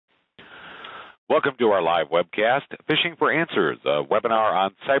Welcome to our live webcast, Fishing for Answers, a webinar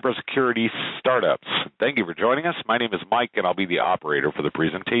on cybersecurity startups. Thank you for joining us. My name is Mike, and I'll be the operator for the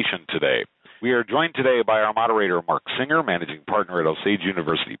presentation today. We are joined today by our moderator, Mark Singer, Managing Partner at Osage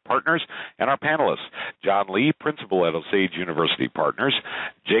University Partners, and our panelists, John Lee, Principal at Osage University Partners,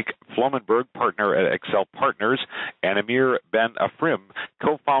 Jake Flomenberg, Partner at Accel Partners, and Amir Ben-Efraim,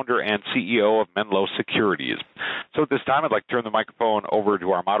 Co-Founder and CEO of Menlo Securities. So at this time, I'd like to turn the microphone over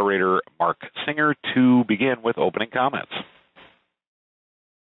to our moderator, Mark Singer, to begin with opening comments.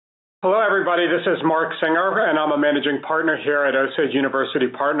 Hello, everybody. This is Mark Singer, and I'm a managing partner here at Osage University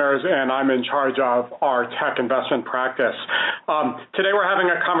Partners, and I'm in charge of our tech investment practice. Today, we're having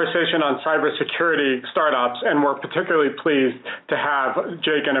a conversation on cybersecurity startups, and we're particularly pleased to have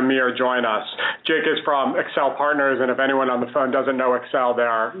Jake and Amir join us. Jake is from Accel Partners, and if anyone on the phone doesn't know Accel,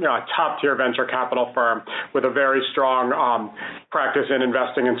 they're a top-tier venture capital firm with a very strong practice in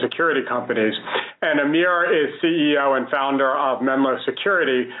investing in security companies. And Amir is CEO and founder of Menlo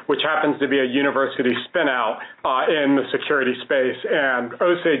Security, which happens to be a university spin-out in the security space, and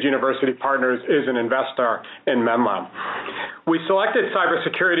Osage University Partners is an investor in Menlo. We selected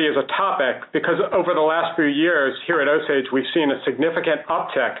cybersecurity as a topic because over the last few years here at Osage, we've seen a significant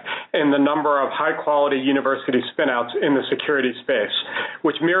uptick in the number of high-quality university spin-outs in the security space,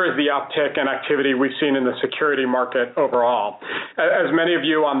 which mirrors the uptick in activity we've seen in the security market overall. As many of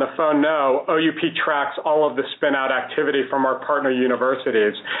you on the phone know, OUP tracks all of the spin-out activity from our partner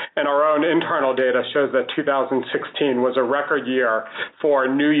universities, and our own internal data shows that 2016 was a record year for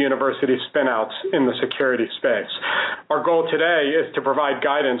new university spin-outs in the security space. Our goal today is to provide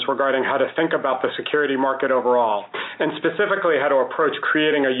guidance regarding how to think about the security market overall, and specifically how to approach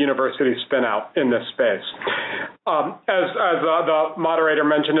creating a university spin-out in this space. As the moderator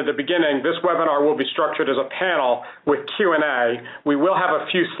mentioned at the beginning, this webinar will be structured as a panel with Q&A. We will have a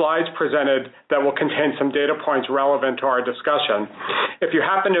few slides presented that will contain some data points relevant to our discussion. If you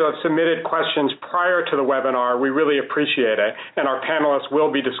happen to have submitted questions prior to the webinar, we really appreciate it, and our panelists will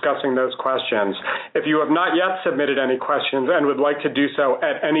be discussing those questions. If you have not yet submitted any questions and would like to do so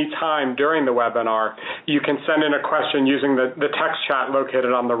at any time during the webinar, you can send in a question using the text chat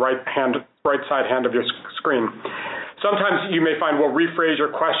located on the right side hand of your screen. Sometimes you may find we'll rephrase your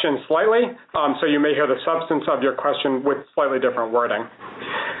question slightly, so you may hear the substance of your question with slightly different wording.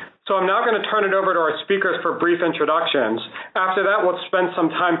 So I'm now going to turn it over to our speakers for brief introductions. After that, we'll spend some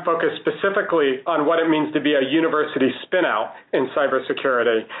time focused specifically on what it means to be a university spin-out in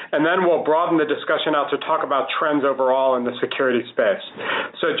cybersecurity, and then we'll broaden the discussion out to talk about trends overall in the security space.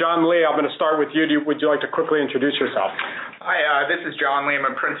 So John Lee, I'm going to start with you. Would you like to quickly introduce yourself? Hi, this is John Lee. I'm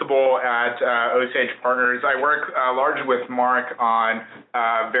a principal at Osage Partners. I work largely with Mark on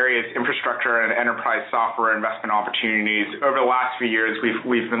various infrastructure and enterprise software investment opportunities. Over the last few years,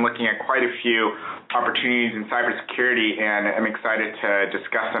 we've been looking at quite a few opportunities in cybersecurity, and I'm excited to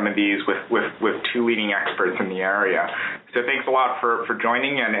discuss some of these with two leading experts in the area. So thanks a lot for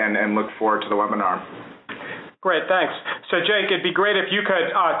joining, and look forward to the webinar. Great, thanks. So Jake, it'd be great if you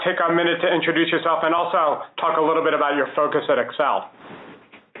could take a minute to introduce yourself and also talk a little bit about your focus at Accel.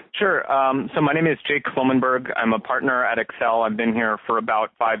 Sure. So my name is Jake Flomenberg. I'm a partner at Accel. I've been here for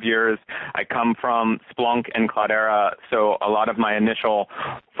about 5 years. I come from Splunk and Cloudera, so a lot of my initial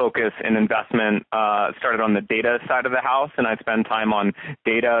focus in investment started on the data side of the house, and I spend time on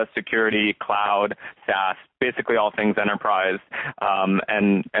data, security, cloud, SaaS, basically all things enterprise.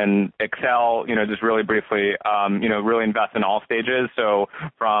 And Accel, just really briefly, really invest in all stages. So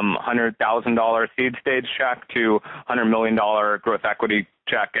from $100,000 seed stage check to $100 million growth equity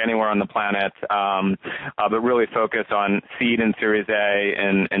check anywhere on the planet, but really focus on seed and Series A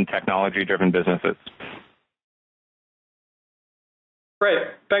and technology-driven businesses. Great.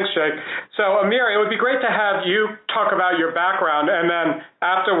 Thanks, Jake. So, Amir, it would be great to have you talk about your background, and then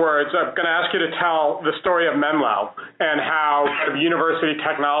afterwards, I'm going to ask you to tell the story of Menlo and how university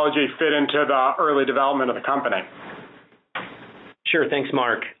technology fit into the early development of the company. Sure. Thanks,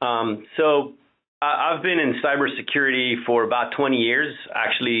 Mark. So I've been in cybersecurity for about 20 years.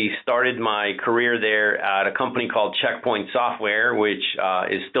 Actually started my career there at a company called Checkpoint Software, which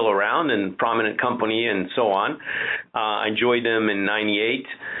is still around and prominent company and so on. I joined them in '98.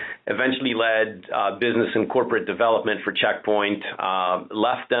 Eventually led business and corporate development for Checkpoint.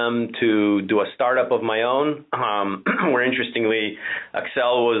 Left them to do a startup of my own, where interestingly,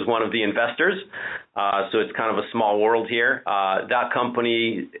 Accel was one of the investors. So it's kind of a small world here. That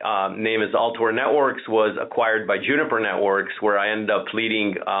company, name is Altor Networks, was acquired by Juniper Networks, where I ended up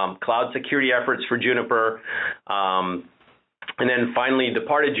leading cloud security efforts for Juniper. And then finally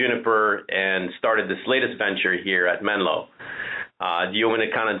departed Juniper and started this latest venture here at Menlo. Do you want me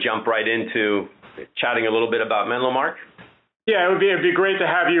to kind of jump right into chatting a little bit about Menlo, Mark? Yeah, it'd be great to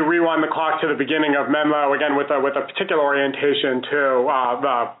have you rewind the clock to the beginning of Menlo, again, with a particular orientation to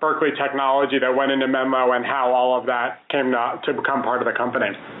the Berkeley technology that went into Menlo and how all of that came to become part of the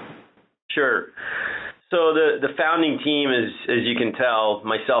company. Sure. So the founding team, as you can tell,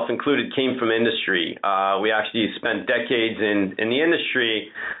 myself included, came from industry. We actually spent decades in the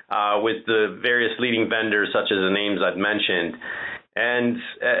industry with the various leading vendors, such as the names I've mentioned. And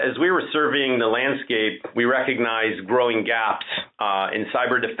as we were surveying the landscape, we recognized growing gaps in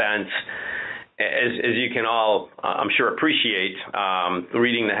cyber defense, as you can all, I'm sure, appreciate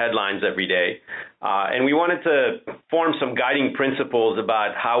reading the headlines every day. And we wanted to form some guiding principles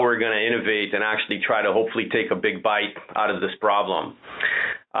about how we're going to innovate and actually try to hopefully take a big bite out of this problem.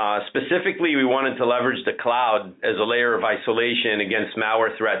 Specifically, we wanted to leverage the cloud as a layer of isolation against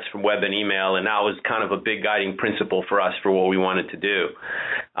malware threats from web and email, and that was kind of a big guiding principle for us for what we wanted to do.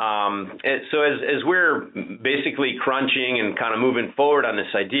 So as we're basically crunching and kind of moving forward on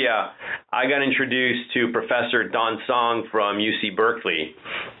this idea, I got introduced to Professor Dawn Song from UC Berkeley.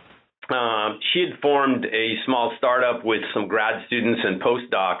 She had formed a small startup with some grad students and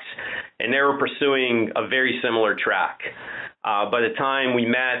postdocs, and they were pursuing a very similar track. By the time we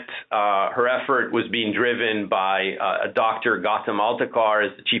met, her effort was being driven by a Dr. Gautam Altekar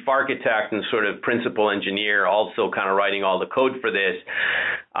as the chief architect and sort of principal engineer, also kind of writing all the code for this.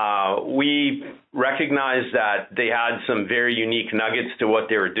 We recognized that they had some very unique nuggets to what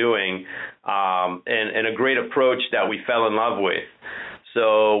they were doing, and a great approach that we fell in love with.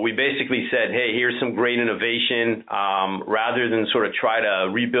 So we basically said, hey, here's some great innovation. Rather than sort of try to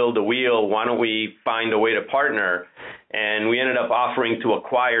rebuild the wheel, why don't we find a way to partner? And we ended up offering to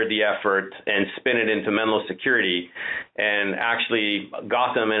acquire the effort and spin it into Menlo Security. And actually,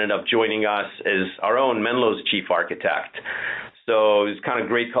 Gautam ended up joining us as our own Menlo's chief architect. So it was kind of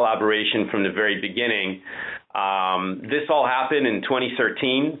great collaboration from the very beginning. This all happened in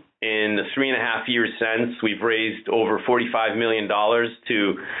 2013. In the 3.5 years since, we've raised over $45 million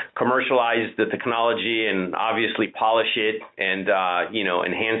to commercialize the technology and obviously polish it and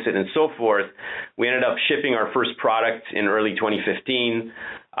enhance it and so forth. We ended up shipping our first product in early 2015,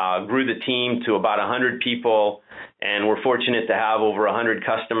 grew the team to about 100 people, and we're fortunate to have over 100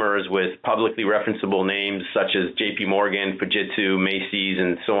 customers with publicly referenceable names such as JP Morgan, Fujitsu, Macy's,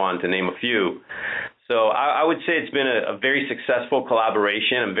 and so on, to name a few. So I would say it's been a very successful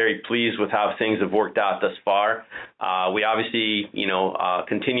collaboration. I'm very pleased with how things have worked out thus far. We obviously,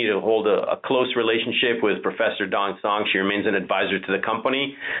 continue to hold a close relationship with Professor Dawn Song. She remains an advisor to the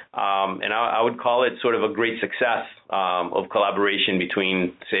company. And I would call it sort of a great success of collaboration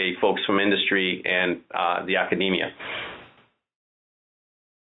between, say, folks from industry and the academia.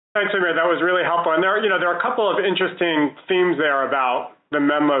 Thanks, Amir. That was really helpful. And there are a couple of interesting themes there about the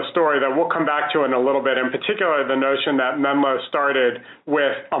Menlo story that we'll come back to in a little bit, in particular the notion that Menlo started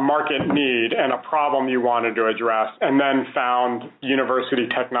with a market need and a problem you wanted to address, and then found university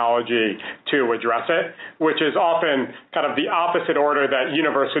technology to address it, which is often kind of the opposite order that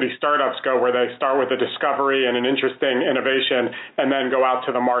university startups go, where they start with a discovery and an interesting innovation and then go out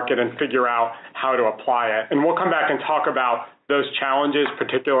to the market and figure out how to apply it. And we'll come back and talk about those challenges,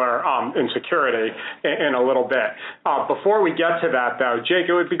 particular in security, in a little bit. Before we get to that, though,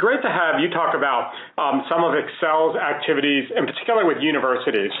 Jake, it would be great to have you talk about some of Accel's activities, in particular with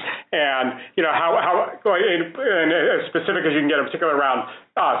universities, and how and as specific as you can get, in particular around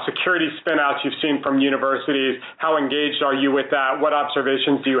security spin-outs you've seen from universities. How engaged are you with that? What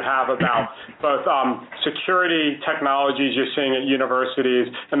observations do you have about both security technologies you're seeing at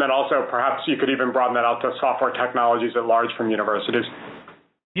universities, and then also perhaps you could even broaden that out to software technologies at large from universities?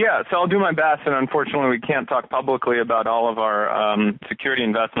 Yeah, so I'll do my best, and unfortunately we can't talk publicly about all of our security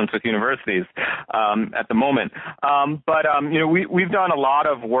investments with universities at the moment. But we've done a lot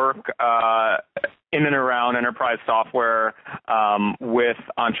of work in and around enterprise software with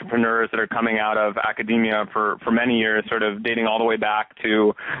entrepreneurs that are coming out of academia for many years, sort of dating all the way back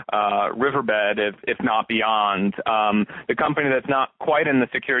to Riverbed, if not beyond. The company that's not quite in the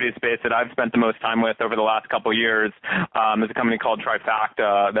security space that I've spent the most time with over the last couple of years is a company called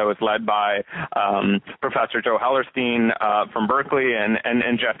Trifacta that was led by Professor Joe Hellerstein from Berkeley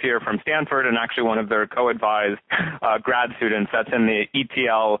and Jeff here from Stanford, and actually one of their co-advised grad students that's in the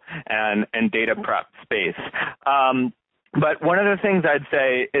ETL and data prep space. But one of the things I'd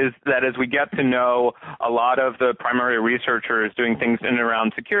say is that as we get to know a lot of the primary researchers doing things in and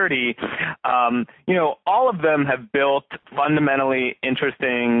around security, all of them have built fundamentally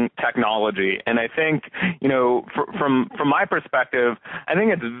interesting technology. And I think, from my perspective, I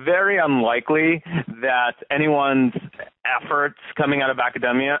think it's very unlikely that anyone's efforts coming out of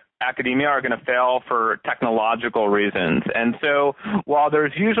academia academia are going to fail for technological reasons. And so while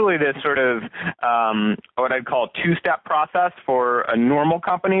there's usually this sort of what I'd call two-step process for a normal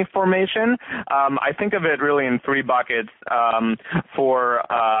company formation, I think of it really in three buckets for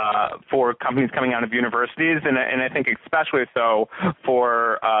companies coming out of universities, and I think especially so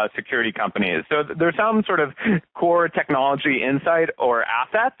for security companies. So there's some sort of core technology insight or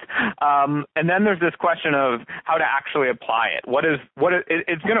asset, and then there's this question of how to actually apply it.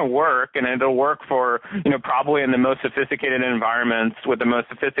 It's going to work, and it'll work for probably in the most sophisticated environments with the most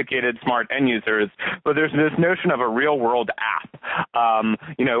sophisticated smart end users. But there's this notion of a real world app.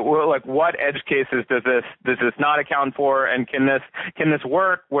 Like what edge cases does this not account for, and can this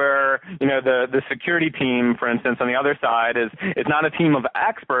work where the security team, for instance, on the other side is not a team of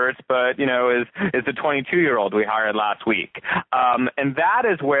experts, but is the 22-year-old we hired last week, and that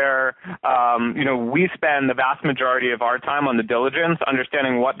is where we spend the vast majority of our time on the diligence,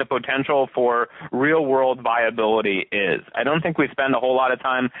 understanding what the potential for real-world viability is. I don't think we spend a whole lot of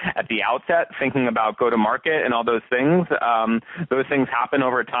time at the outset thinking about go-to-market and all those things. Those things happen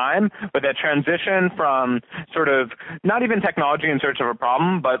over time, but that transition from sort of not even technology in search of a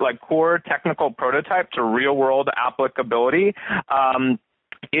problem, but like core technical prototype to real-world applicability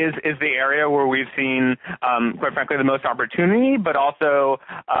is the area where we've seen, quite frankly, the most opportunity, but also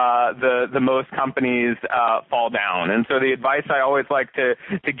the most companies fall down. And so the advice I always like to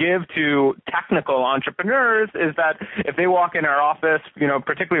give to technical entrepreneurs is that if they walk in our office,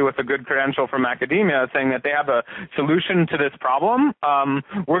 particularly with a good credential from academia, saying that they have a solution to this problem,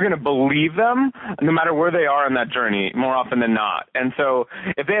 we're going to believe them no matter where they are in that journey, more often than not. And so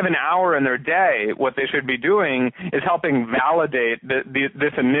if they have an hour in their day, what they should be doing is helping validate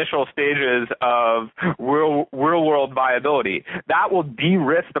this initial stages of real-world viability. That will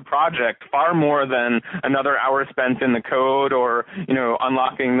de-risk the project far more than another hour spent in the code or,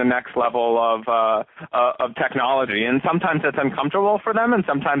 unlocking the next level of technology. And sometimes that's uncomfortable for them, and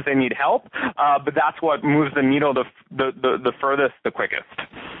sometimes they need help, but that's what moves the needle the furthest, the quickest.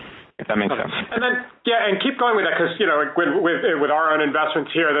 If that makes sense. And then, and keep going with that, because, with our own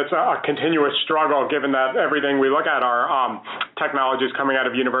investments here, that's a continuous struggle, given that everything we look at are technologies coming out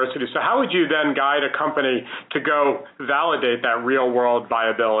of universities. So how would you then guide a company to go validate that real-world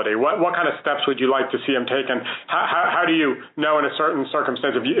viability? What kind of steps would you like to see them take, and how do you know in a certain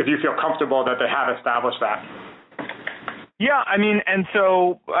circumstance if you feel comfortable that they have established that? Yeah,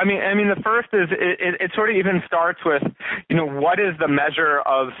 the first is it sort of even starts with, what is the measure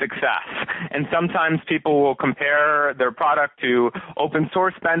of success? And sometimes people will compare their product to open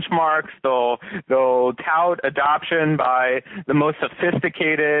source benchmarks. They'll tout adoption by the most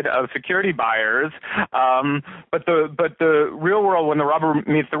sophisticated of security buyers. But the real world, when the rubber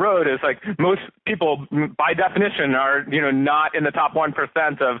meets the road, is like most people, by definition, are not in the top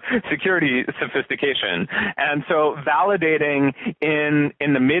 1% of security sophistication. And so validating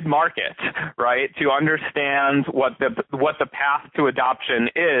in the mid-market, right, to understand what the path to adoption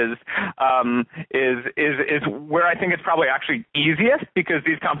is where I think it's probably actually easiest, because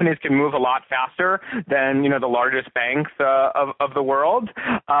these companies can move a lot faster than the largest banks of the world,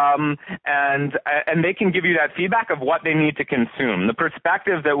 and they can give you that feedback of what they need to consume. The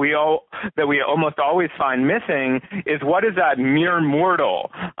perspective that we almost always find missing is, what does that mere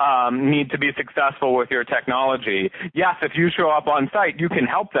mortal need to be successful with your technology? Yes, if you show up on site, you can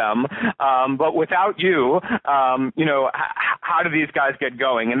help them, but without you, how do these guys get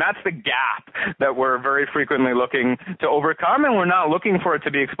going? And that's the gap that we're very frequently looking to overcome, and we're not looking for it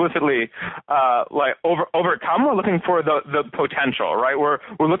to be explicitly overcome. We're looking for the potential, right? We're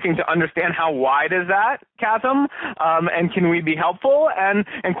looking to understand how wide is that chasm, and can we be helpful? And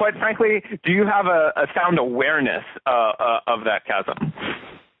quite frankly, do you have a sound awareness of that chasm?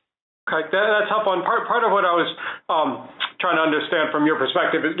 Okay, that's helpful. And part of what I was trying to understand from your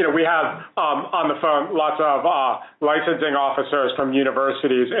perspective is, we have on the phone lots of licensing officers from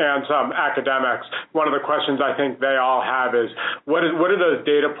universities and some academics. One of the questions I think they all have is, what do those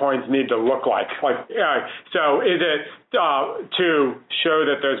data points need to look like? So is it to show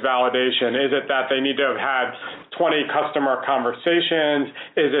that there's validation? Is it that they need to have had 20 customer conversations?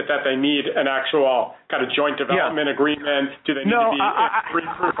 Is it that they need an actual kind of joint development agreement? Do they need to be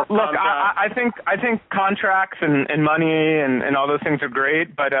proof of look, concept? I think contracts and money and all those things are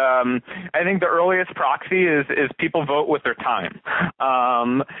great, but I think the earliest proxy is people vote with their time,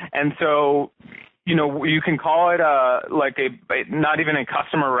 and so you can call it not even a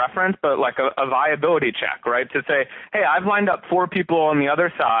customer reference, but like a viability check, right? To say, hey, I've lined up 4 people on the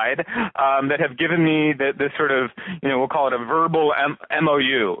other side that have given me this sort of, we'll call it a verbal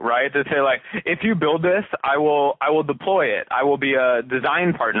MOU, right? To say like, if you build this, I will deploy it. I will be a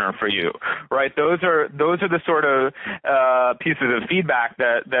design partner for you, right? Those are the sort of pieces of feedback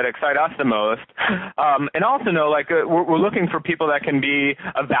that excite us the most. And also know we're looking for people that can be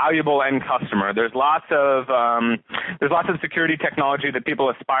a valuable end customer. There's lots of security technology that people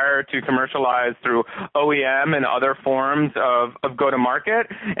aspire to commercialize through OEM and other forms of go-to-market,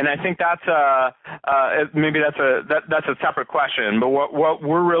 and I think that's a separate question. But what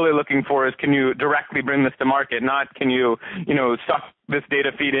we're really looking for is, can you directly bring this to market? Not can you suck this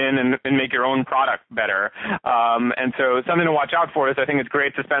data feed in and make your own product better. And so something to watch out for is I think it's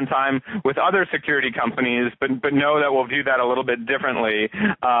great to spend time with other security companies, but know that we'll view that a little bit differently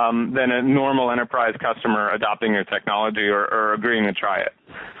than a normal enterprise customer adopting your technology or agreeing to try it.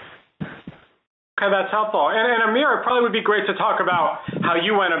 Okay, that's helpful. And Amir, it probably would be great to talk about how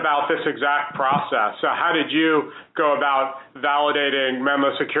you went about this exact process. So how did you go about validating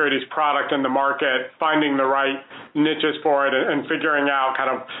Menlo Security's product in the market, finding the right niches for it, and figuring out kind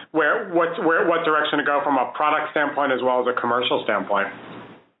of what direction to go from a product standpoint as well as a commercial standpoint?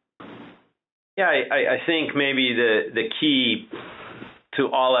 Yeah, I think maybe the key to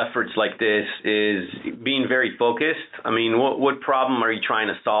all efforts like this is being very focused. I mean, what problem are you trying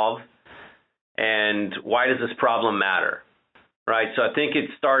to solve? And why does this problem matter, right? So I think it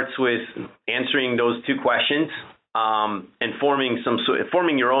starts with answering those 2 questions and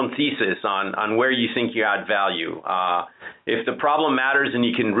forming your own thesis on where you think you add value. If the problem matters and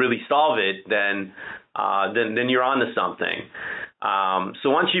you can really solve it, then you're onto something. So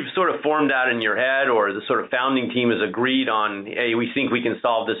once you've sort of formed that in your head, or the sort of founding team has agreed on, hey, we think we can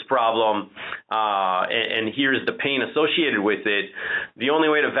solve this problem, and here's the pain associated with it, the only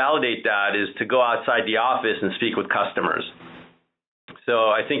way to validate that is to go outside the office and speak with customers. So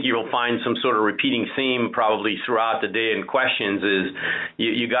I think you'll find some sort of repeating theme probably throughout the day in questions is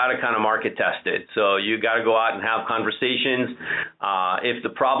you got to kind of market test it. So you got to go out and have conversations. If the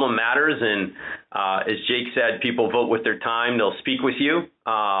problem matters, and as Jake said, people vote with their time, they'll speak with you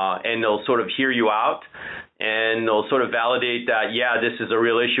and they'll sort of hear you out. And they'll sort of validate that, yeah, this is a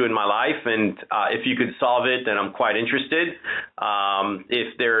real issue in my life, and if you could solve it, then I'm quite interested.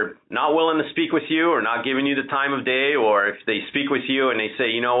 If they're not willing to speak with you or not giving you the time of day, or if they speak with you and they say,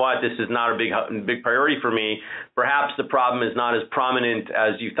 you know what, this is not a big priority for me, perhaps the problem is not as prominent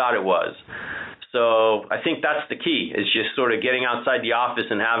as you thought it was. So I think that's the key, is just sort of getting outside the office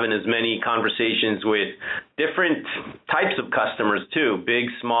and having as many conversations with different types of customers too,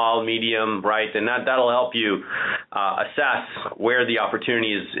 big, small, medium, right? And that'll help you assess where the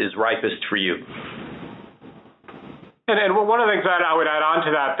opportunity is ripest for you. And one of the things that I would add on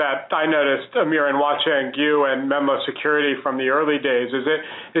to that I noticed, Amir, in watching you and Menlo Security from the early days, is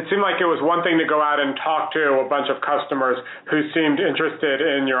it seemed like it was one thing to go out and talk to a bunch of customers who seemed interested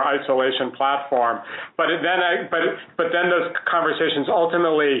in your isolation platform, but then those conversations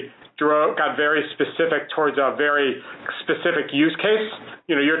ultimately got very specific towards a very specific use case.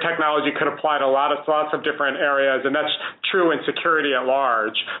 Your technology could apply to lots of different areas, and that's true in security at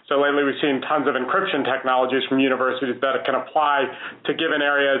large. So lately we've seen tons of encryption technologies from universities that can apply to given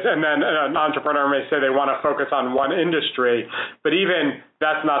areas, and then an entrepreneur may say they want to focus on one industry, but even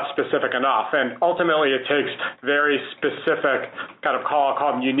that's not specific enough. And ultimately it takes very specific kind of call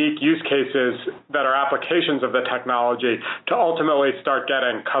them unique use cases that are applications of the technology to ultimately start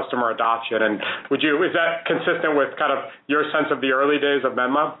getting customer adoption. And is that consistent with kind of your sense of the early days of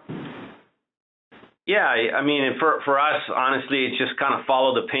Menlo? Yeah, I mean, for us, honestly, it's just kind of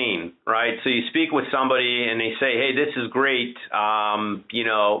follow the pain, right? So you speak with somebody and they say, hey, this is great,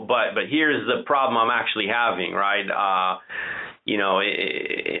 but here's the problem I'm actually having, right?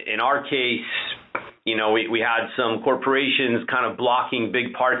 In our case, we had some corporations kind of blocking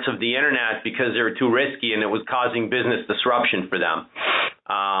big parts of the internet because they were too risky and it was causing business disruption for them.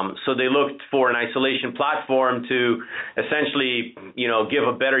 So they looked for an isolation platform to essentially, give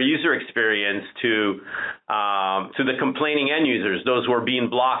a better user experience to the complaining end users, those who are being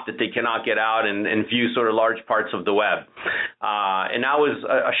blocked that they cannot get out and view sort of large parts of the web. And that was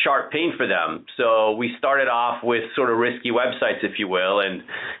a sharp pain for them. So we started off with sort of risky websites, if you will. And,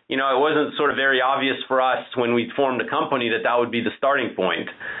 it wasn't sort of very obvious for us when we formed a company that would be the starting point.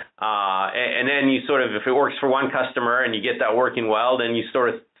 And then you sort of, if it works for one customer and you get that working well, then you sort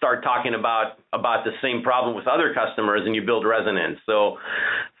of start talking about the same problem with other customers and you build resonance. So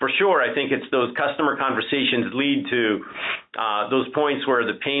for sure, I think it's those customer conversations lead to those points where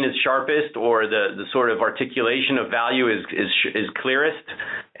the pain is sharpest or the sort of articulation of value is clearest,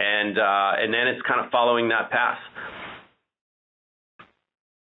 and then it's kind of following that path.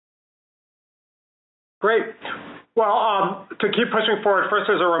 Great. Well, to keep pushing forward, first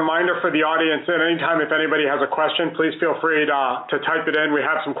as a reminder for the audience, at any time if anybody has a question, please feel free to type it in. We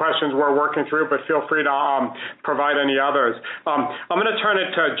have some questions we're working through, but feel free to provide any others. I'm going to turn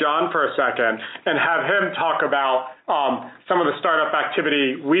it to John for a second and have him talk about some of the startup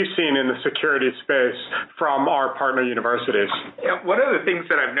activity we've seen in the security space from our partner universities. Yeah, one of the things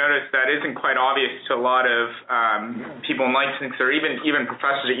that I've noticed that isn't quite obvious to a lot of people in licensing or even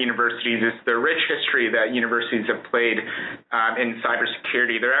professors at universities is the rich history that universities have played in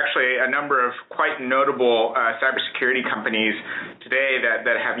cybersecurity. There are actually a number of quite notable cybersecurity companies today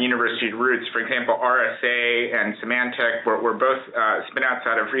that have university roots. For example, RSA and Symantec were both spin-outs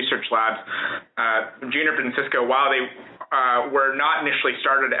out of research labs. Juniper and Cisco, while they were not initially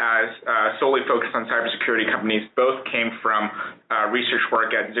started as solely focused on cybersecurity companies, both came from research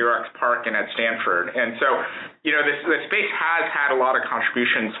work at Xerox PARC and at Stanford. And so, the space has had a lot of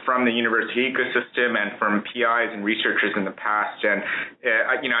contributions from the university ecosystem and from PIs and researchers in the past. And,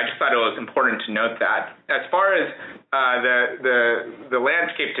 I just thought it was important to note that. As far as the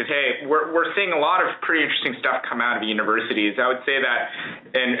landscape today, we're seeing a lot of pretty interesting stuff come out of universities. I would say that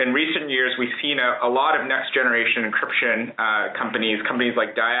in recent years, we've seen a lot of next-generation encryption companies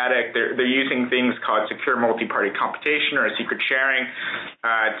like Dyadic. They're using things called secure multi-party computation or secret sharing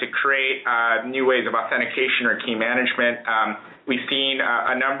to create new ways of authentication or key management. We've seen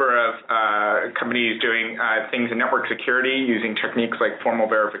a number of companies doing things in network security using techniques like formal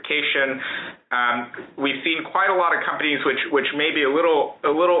verification. We've seen quite a lot of companies which may be a little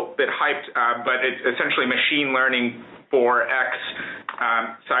bit hyped, but it's essentially machine learning for X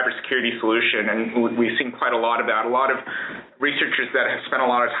cybersecurity solution, and we've seen quite a lot of that. A lot of researchers that have spent a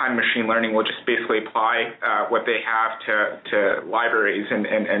lot of time in machine learning will just basically apply what they have to libraries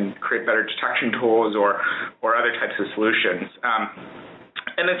and create better detection tools or other types of solutions.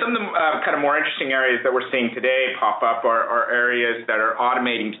 And then some of the kind of more interesting areas that we're seeing today pop up are areas that are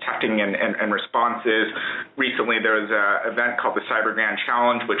automating detecting and responses. Recently, there was an event called the Cyber Grand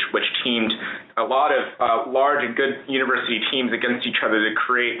Challenge, which teamed a lot of large and good university teams against each other to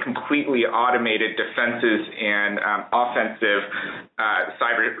create completely automated defenses and offensive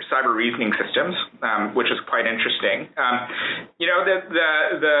cyber reasoning systems, which is quite interesting.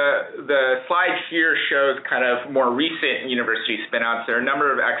 The slide here shows kind of more recent university spinouts. There are a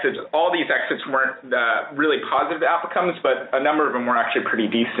number of exits. All these exits weren't really positive outcomes, but a number of them were actually pretty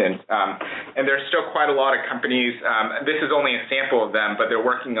decent. And there's still quite a lot of companies. This is only a sample of them, but they're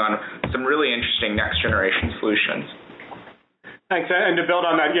working on some really interesting next-generation solutions. Thanks. And to build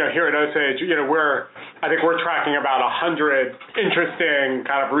on that, here at Osage, I think we're tracking about 100 interesting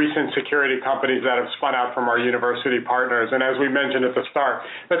kind of recent security companies that have spun out from our university partners. And as we mentioned at the start,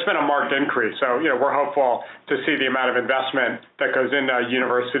 that's been a marked increase. So, we're hopeful to see the amount of investment that goes into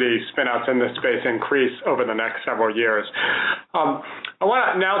university spin-outs in this space increase over the next several years. I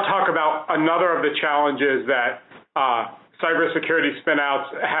want to now talk about another of the challenges that cybersecurity spin-outs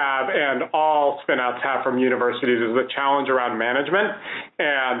have and all spin-outs have from universities is the challenge around management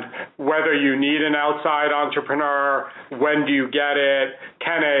and whether you need an outside entrepreneur, when do you get it,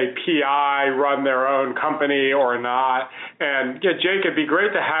 can a PI run their own company or not? And Jake, it'd be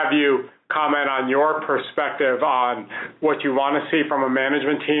great to have you comment on your perspective on what you want to see from a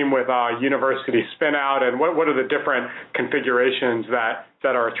management team with a university spin-out and what are the different configurations that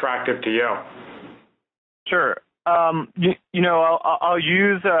are attractive to you? Sure. I'll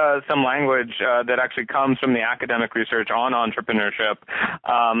use some language that actually comes from the academic research on entrepreneurship.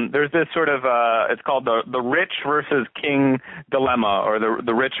 There's this sort of, it's called the rich versus king dilemma, or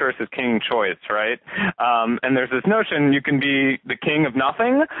the rich versus king choice, right? And there's this notion you can be the king of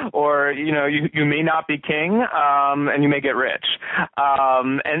nothing, or, you may not be king, and you may get rich.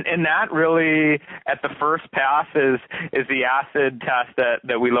 And that really, at the first pass, is the acid test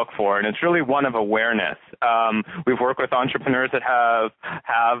that we look for, and it's really one of awareness. We've worked with entrepreneurs entrepreneurs that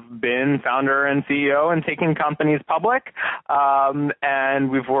have been founder and CEO and taking companies public,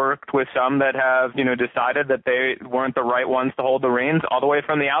 and we've worked with some that have decided that they weren't the right ones to hold the reins all the way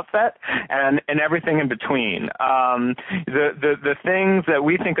from the outset, and everything in between. The things that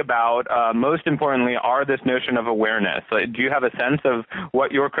we think about most importantly are this notion of awareness. Do you have a sense of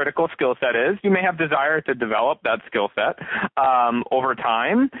what your critical skill set is? You may have desire to develop that skill set over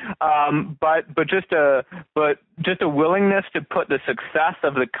time, but just a willingness to put the success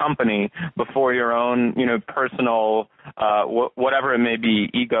of the company before your own personal whatever it may be,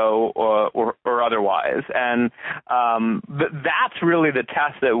 ego or otherwise. And that's really the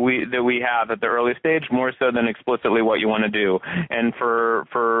test that we have at the early stage, more so than explicitly what you want to do. And for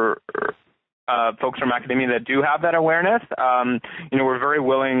folks from academia that do have that awareness, we're very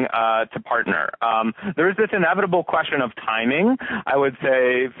willing to partner. There is this inevitable question of timing, I would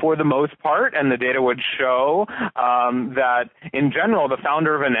say, for the most part, and the data would show that, in general, the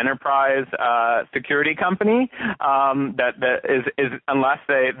founder of an enterprise security company that is unless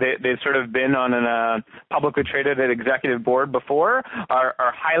they've sort of been on a publicly traded executive board before,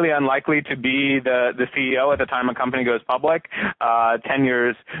 are highly unlikely to be the CEO at the time a company goes public 10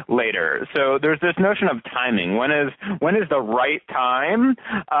 years later. So there's this notion of timing. When is the right time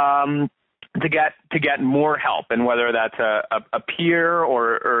to get more help, and whether that's a peer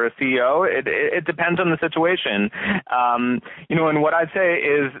or a CEO, it depends on the situation. And what I'd say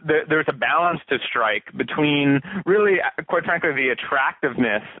is there's a balance to strike between really, quite frankly, the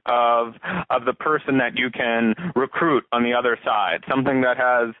attractiveness of the person that you can recruit on the other side. Something that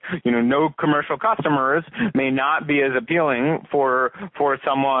has no commercial customers may not be as appealing for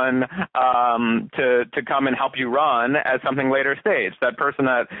someone to come and help you run as something later stage. That person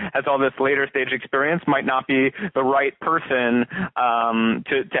that has all this later stage experience might not be the right person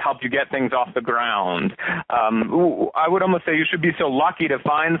to help you get things off the ground. I would almost say you should be so lucky to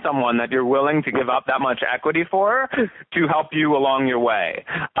find someone that you're willing to give up that much equity for to help you along your way.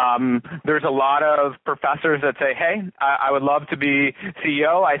 There's a lot of professors that say, hey, I would love to be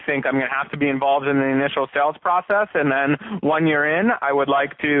CEO. I think I'm going to have to be involved in the initial sales process, and then 1 year in, I would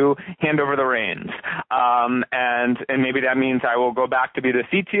like to hand over the reins. And maybe that means I will go back to be the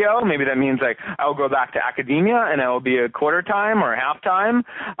CTO. Maybe that means I will go back to academia, and I will be a quarter time or half time,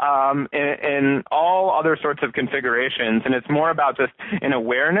 in all other sorts of configurations. And it's more about just an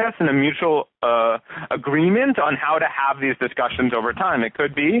awareness and a mutual agreement on how to have these discussions over time. It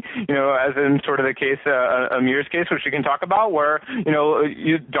could be, as in sort of the case, Amir's case, which we can talk about, where,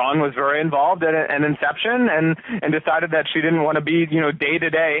 Dawn was very involved at inception and decided that she didn't want to be,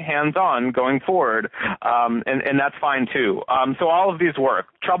 day-to-day hands-on going forward. And that's fine too. So all of these work.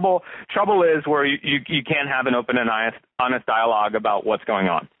 Trouble is where you can't have an open and honest dialogue about what's going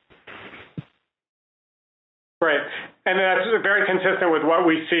on. Great. And that's very consistent with what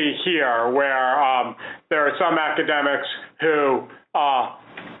we see here, where there are some academics who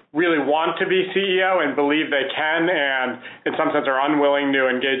really want to be CEO and believe they can, and in some sense are unwilling to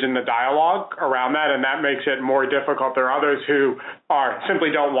engage in the dialogue around that, and that makes it more difficult. There are others who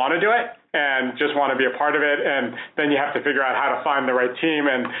simply don't want to do it and just want to be a part of it, and then you have to figure out how to find the right team.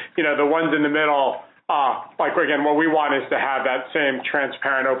 And, the ones in the middle, again, what we want is to have that same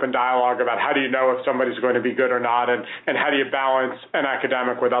transparent, open dialogue about how do you know if somebody's going to be good or not, and how do you balance an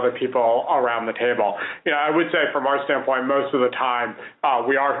academic with other people around the table. I would say from our standpoint, most of the time,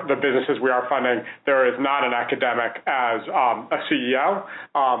 the businesses we are funding, there is not an academic as a CEO,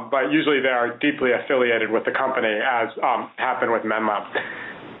 but usually they are deeply affiliated with the company, as happened with Menlo.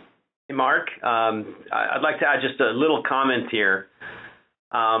 Hey, Mark, I'd like to add just a little comment here.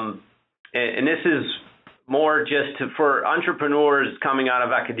 And this is more just for entrepreneurs coming out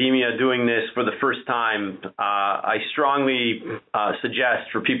of academia doing this for the first time. I strongly suggest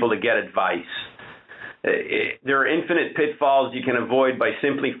for people to get advice. There are infinite pitfalls you can avoid by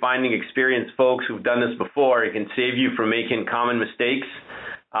simply finding experienced folks who've done this before. It can save you from making common mistakes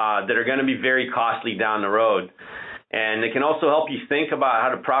that are going to be very costly down the road. And it can also help you think about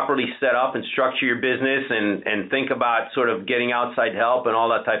how to properly set up and structure your business and think about sort of getting outside help and all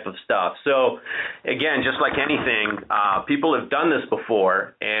that type of stuff. So, again, just like anything, people have done this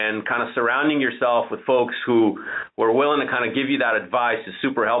before, and kind of surrounding yourself with folks who were willing to kind of give you that advice is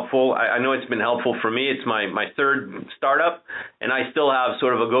super helpful. I know it's been helpful for me. It's my third startup, and I still have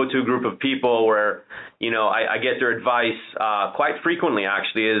sort of a go-to group of people where, I get their advice quite frequently,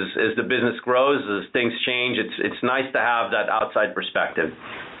 actually, as the business grows, as things change. It's nice to have that outside perspective.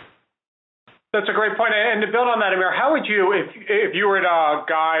 That's a great point. And to build on that, Amir, how would you, if you were to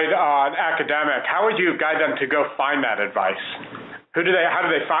guide an academic, how would you guide them to go find that advice? how do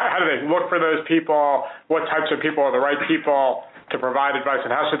they look for those people? What types of people are the right people to provide advice,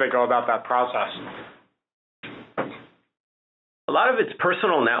 and how should they go about that process? A lot of it's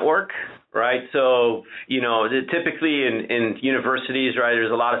personal network, right? So, typically in universities, right,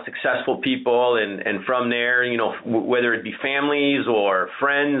 there's a lot of successful people, and from there, whether it be families or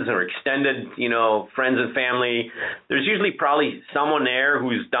friends or extended, friends and family, there's usually probably someone there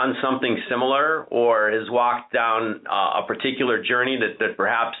who's done something similar or has walked down a particular journey that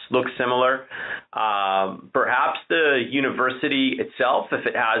perhaps looks similar. Perhaps the university itself, if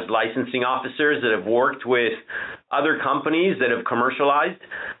it has licensing officers that have worked with other companies that have commercialized,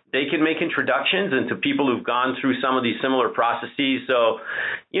 they can make introductions into people who've gone through some of these similar processes. So,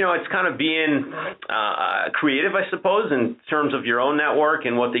 it's kind of being creative, I suppose, in terms of your own network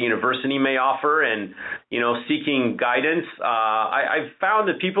and what the university may offer and, seeking guidance. I've found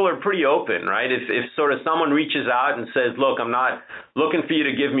that people are pretty open, right? If sort of someone reaches out and says, look, I'm not looking for you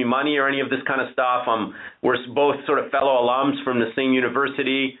to give me money or any of this kind of stuff. We're both sort of fellow alums from the same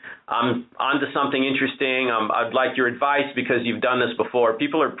university. I'm onto something interesting. I'd like your advice because you've done this before.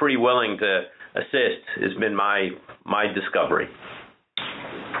 People are pretty willing to assist, has been my discovery.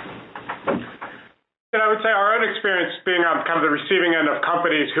 And I would say our own experience being on kind of the receiving end of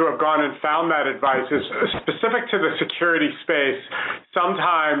companies who have gone and found that advice is specific to the security space.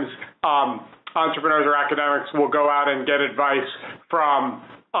 Sometimes entrepreneurs or academics will go out and get advice from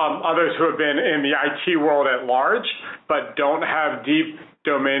others who have been in the IT world at large, but don't have deep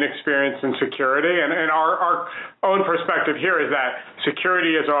domain experience in security. And our own perspective here is that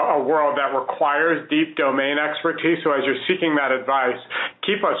security is a world that requires deep domain expertise. So as you're seeking that advice,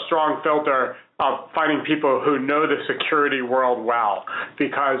 keep a strong filter of finding people who know the security world well,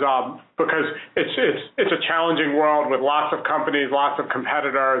 because it's a challenging world with lots of companies, lots of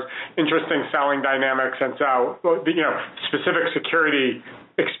competitors, interesting selling dynamics, and so specific security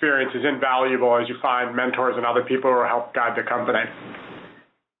experience is invaluable as you find mentors and other people who help guide the company.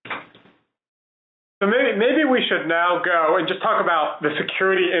 So maybe we should now go and just talk about the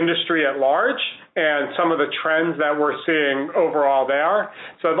security industry at large and some of the trends that we're seeing overall there.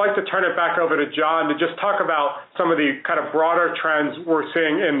 So I'd like to turn it back over to John to just talk about some of the kind of broader trends we're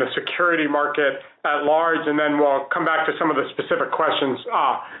seeing in the security market at large, and then we'll come back to some of the specific questions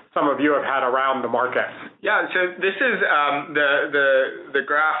some of you have had around the market. Yeah, so this is the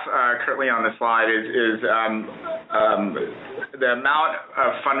graph currently on the slide is the amount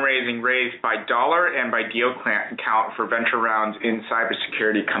of fundraising raised by dollar and by deal count for venture rounds in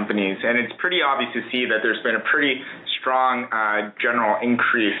cybersecurity companies, and it's pretty obvious to see that there's been a pretty strong general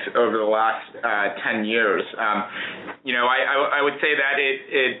increase over the last 10 years. I would say that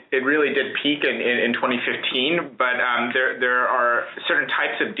it really did peak in 2015, but there are certain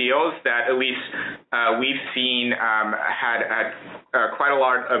types of deals that at least we've seen had quite a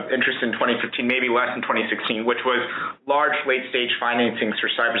lot of interest in 2015, maybe less in 2016, which was large late-stage financings for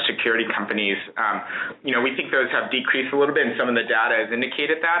cybersecurity companies. We think those have decreased a little bit, and some of the data has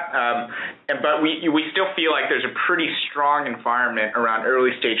indicated that. But we still feel like there's a pretty strong environment around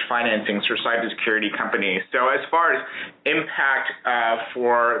early-stage financings for cybersecurity companies. So as far as impact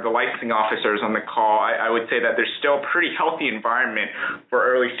for the licensing officers on the call, I would say that there's still a pretty healthy environment for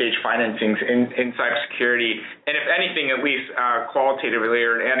early-stage financings in cybersecurity. And if anything, at least qualitatively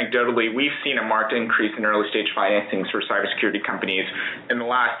or anecdotally, we've seen a marked increase in early-stage financings for cybersecurity companies in the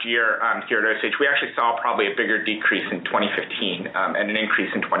last year here at Osage. We actually saw probably a bigger decrease in 2015 and an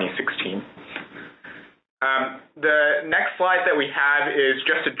increase in 2016. The next slide that we have is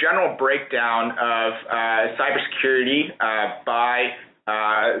just a general breakdown of cybersecurity by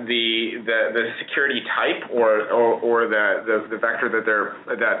the security type or the vector that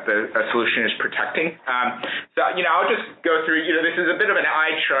the solution is protecting. So I'll just go through. This is a bit of an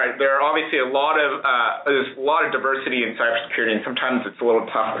eye chart. There are obviously there's a lot of diversity in cybersecurity, and sometimes it's a little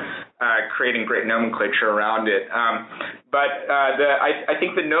tough creating great nomenclature around it. But I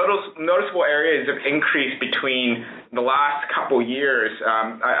think the noticeable areas of increase between the last couple years,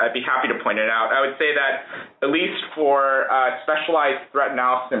 I'd be happy to point it out. I would say that at least for specialized threat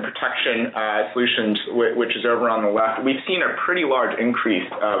analysis and protection solutions, which is over on the left, we've seen a pretty large increase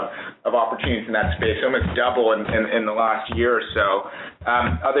of opportunities in that space, almost double in the last year or so.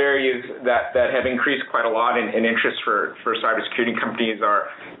 Other areas that have increased quite a lot in interest for cybersecurity companies are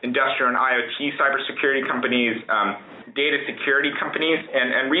industrial and IoT cybersecurity companies, data security companies,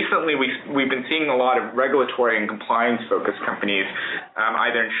 and recently we've been seeing a lot of regulatory and compliance-focused companies,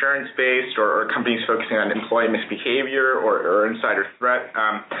 either insurance-based or companies focusing on employee misbehavior or insider threat.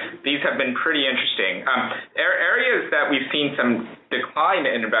 These have been pretty interesting. Areas that we've seen some decline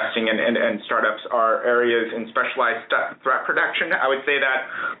in investing in startups are areas in specialized threat protection. I would say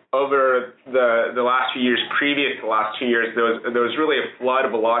that over the last few years, previous to the last 2 years, there was really a flood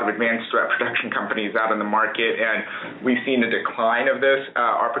of a lot of advanced threat protection companies out in the market, and we've seen a decline of those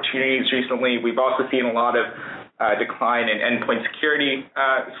opportunities recently. We've also seen a lot of decline in endpoint security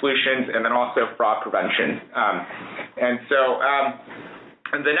solutions, and then also fraud prevention.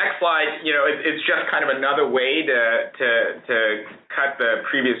 And the next slide, it's just kind of another way to cut the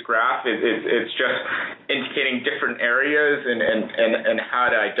previous graph. It's just indicating different areas and how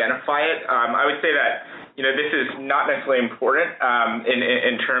to identify it. I would say that this is not necessarily important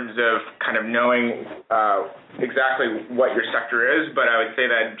in terms of kind of knowing exactly what your sector is, but I would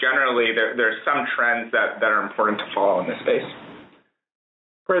say that generally there's some trends that are important to follow in this space.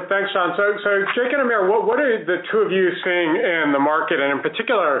 Great, thanks, John. So Jake and Amir, what are the two of you seeing in the market, and in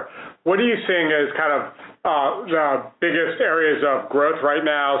particular, what are you seeing as kind of the biggest areas of growth right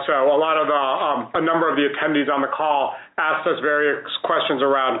now? So a number of the attendees on the call asked us various questions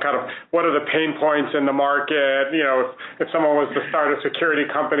around kind of what are the pain points in the market. If someone was to start a security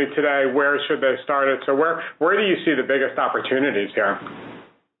company today, where should they start it? So where do you see the biggest opportunities here?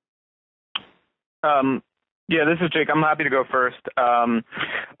 Yeah, this is Jake. I'm happy to go first. The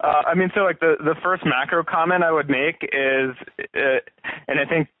first macro comment I would make is, and I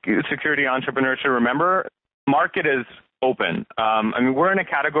think security entrepreneurs should remember, market is open. We're in a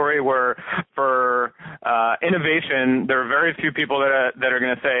category where for innovation, there are very few people that are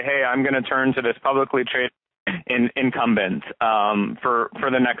going to say, hey, I'm going to turn to this publicly traded incumbent for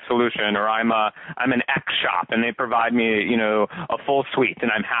the next solution, or I'm an X shop and they provide me a full suite and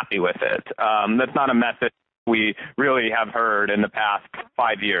I'm happy with it. That's not a message we really have heard in the past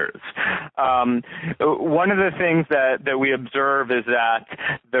 5 years. One of the things that we observe is that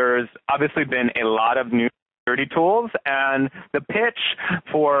there's obviously been a lot of new security tools, and the pitch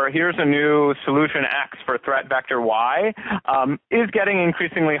for here's a new solution X for threat vector Y is getting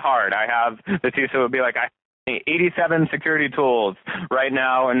increasingly hard. I have the CISO would be like, I have 87 security tools right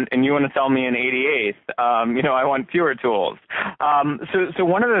now, and you want to sell me an 88th. I want fewer tools. So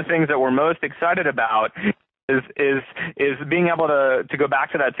one of the things that we're most excited about is being able to go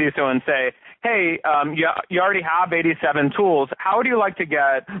back to that CISO and say, hey, you already have 87 tools. How would you like to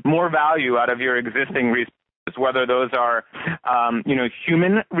get more value out of your existing resources, whether those are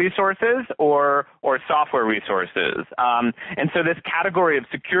human resources or software resources? And so this category of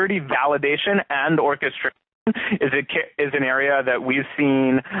security validation and orchestration is an area that we've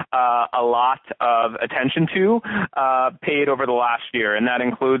seen a lot of attention to paid over the last year, and that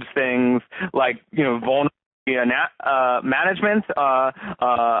includes things like vulnerability management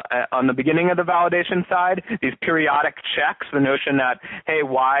on the beginning of the validation side, these periodic checks, the notion that, hey,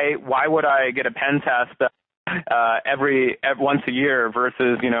 why would I get a pen test every once a year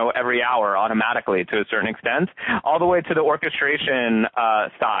versus every hour automatically to a certain extent, all the way to the orchestration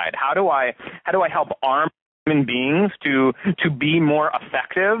side. How do I help arm human beings to be more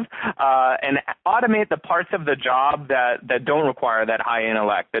effective and automate the parts of the job that don't require that high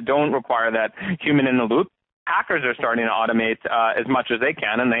intellect, that don't require that human in the loop? Hackers are starting to automate as much as they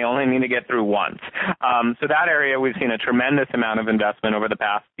can, and they only need to get through once. So that area, we've seen a tremendous amount of investment over the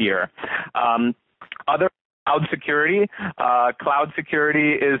past year. Other cloud security. Cloud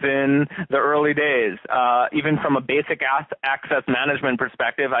security is in the early days. Even from a basic access management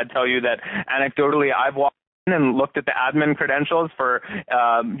perspective, I'd tell you that anecdotally, I've walked in and looked at the admin credentials for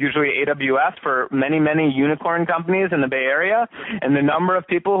usually AWS for many, many unicorn companies in the Bay Area, and the number of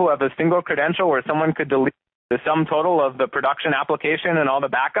people who have a single credential where someone could delete the sum total of the production application and all the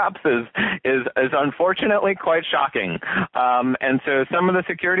backups is unfortunately quite shocking. And so some of the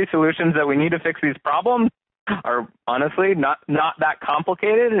security solutions that we need to fix these problems are honestly not that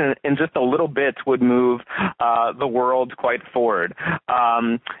complicated, and just a little bit would move the world quite forward.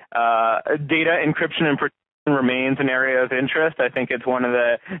 Data encryption and protection remains an area of interest. I think it's one of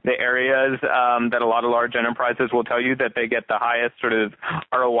the areas that a lot of large enterprises will tell you that they get the highest sort of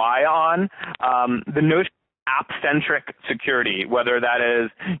ROI on. The notion app-centric security, whether that is,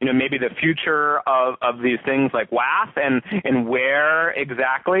 maybe the future of these things like WAF and where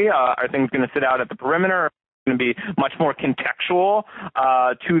exactly are things going to sit out at the perimeter, going to be much more contextual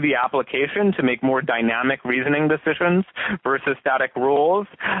to the application to make more dynamic reasoning decisions versus static rules.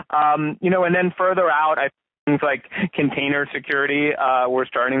 And then further out, things like container security, we're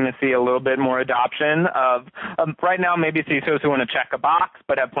starting to see a little bit more adoption of right now, maybe CISOs who want to check a box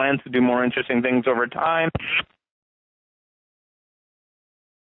but have plans to do more interesting things over time.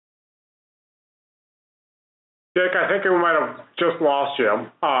 Jake, I think we might have just lost you.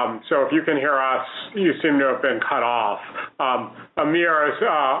 So if you can hear us, you seem to have been cut off. Amir,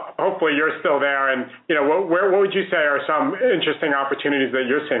 hopefully you're still there. And what would you say are some interesting opportunities that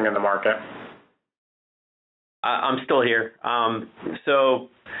you're seeing in the market? I'm still here. So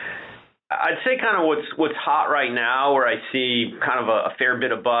I'd say kind of what's hot right now, where I see kind of a fair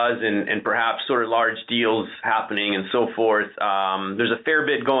bit of buzz and perhaps sort of large deals happening and so forth. There's a fair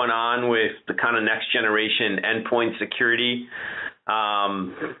bit going on with the kind of next generation endpoint security.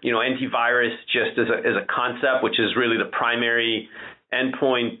 Antivirus just as a concept, which is really the primary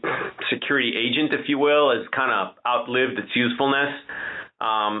endpoint security agent, if you will, has kind of outlived its usefulness.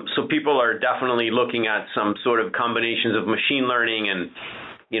 So people are definitely looking at some sort of combinations of machine learning and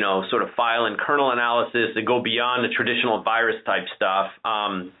sort of file and kernel analysis that go beyond the traditional virus type stuff.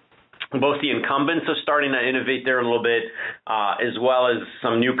 Both the incumbents are starting to innovate there a little bit, as well as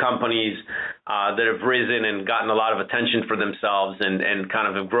some new companies that have risen and gotten a lot of attention for themselves and kind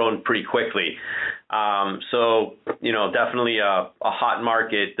of have grown pretty quickly. So definitely a hot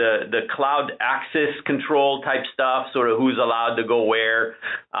market. The cloud access control type stuff, sort of who's allowed to go where,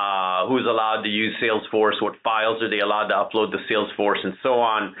 who's allowed to use Salesforce, what files are they allowed to upload to Salesforce, and so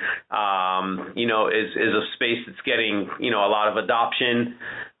on, is a space that's getting, a lot of adoption.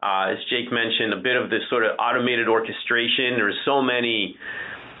 As Jake mentioned, a bit of this sort of automated orchestration. There's so many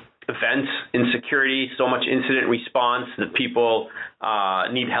events in security, so much incident response that people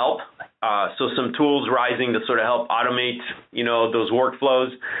need help. So some tools rising to sort of help automate, those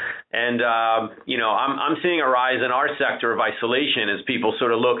workflows. And, I'm seeing a rise in our sector of isolation as people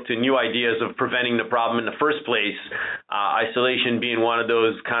sort of look to new ideas of preventing the problem in the first place. Isolation being one of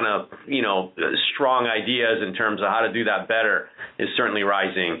those kind of, strong ideas in terms of how to do that better is certainly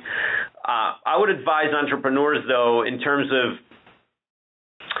rising. I would advise entrepreneurs, though, in terms of,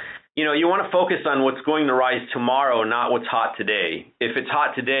 you want to focus on what's going to rise tomorrow, not what's hot today. If it's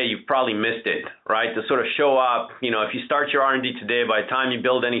hot today, you've probably missed it, right? To sort of show up, if you start your R&D today, by the time you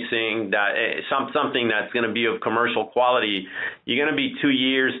build anything something that's going to be of commercial quality, you're going to be 2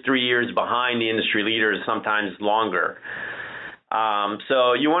 years, 3 years behind the industry leaders, sometimes longer.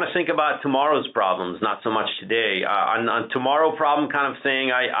 So you want to think about tomorrow's problems, not so much today. On tomorrow problem kind of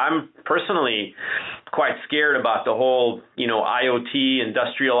thing, I'm personally quite scared about the whole, IoT,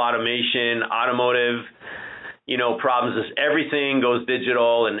 industrial automation, automotive, problems as everything goes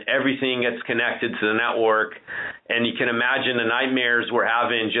digital and everything gets connected to the network. And you can imagine the nightmares we're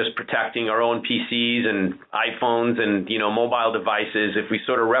having just protecting our own PCs and iPhones and, mobile devices. If we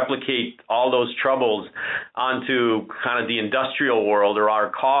sort of replicate all those troubles onto kind of the industrial world or our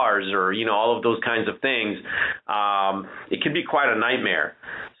cars or, all of those kinds of things, it could be quite a nightmare.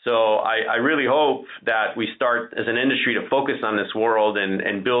 So I really hope that we start as an industry to focus on this world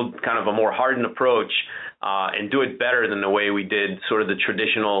and build kind of a more hardened approach and do it better than the way we did sort of the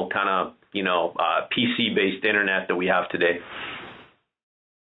traditional kind of, PC-based internet that we have today.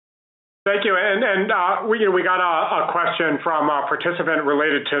 Thank you. And we got a question from a participant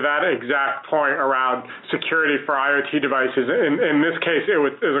related to that exact point around security for IoT devices. In this case, it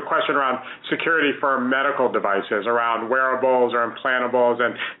was a question around security for medical devices, around wearables or implantables.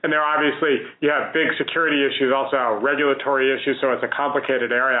 And there obviously you have big security issues, also regulatory issues, so it's a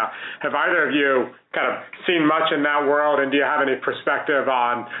complicated area. Have either of you kind of seen much in that world, and do you have any perspective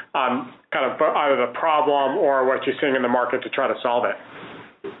on kind of either the problem or what you're seeing in the market to try to solve it?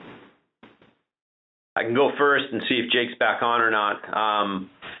 I can go first and see if Jake's back on or not. I'm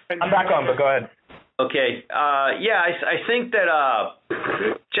back on, but go ahead. Okay. I think that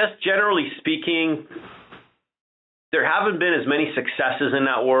just generally speaking, there haven't been as many successes in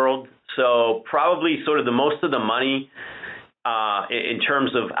that world. So probably sort of the most of the money in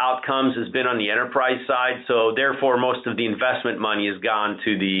terms of outcomes has been on the enterprise side. So therefore, most of the investment money has gone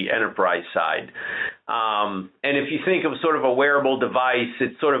to the enterprise side. And if you think of sort of a wearable device,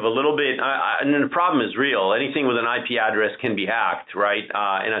 it's sort of a little bit, and the problem is real. Anything with an IP address can be hacked, right?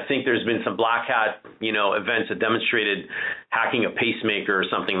 And I think there's been some black hat, events that demonstrated hacking a pacemaker or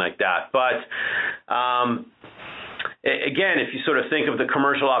something like that. But again, if you sort of think of the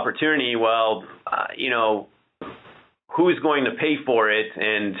commercial opportunity, well, who's going to pay for it,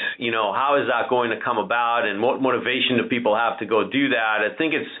 and how is that going to come about, and what motivation do people have to go do that? I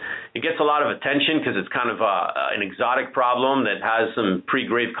think it gets a lot of attention because it's kind of an exotic problem that has some pretty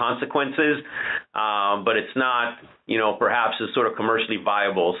grave consequences, but it's not perhaps is sort of commercially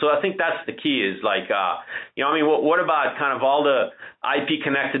viable. So I think that's the key is like, what about kind of all the IP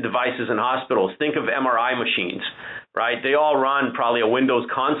connected devices in hospitals? Think of MRI machines, right? They all run probably a Windows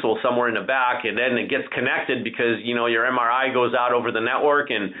console somewhere in the back, and then it gets connected because, your MRI goes out over the network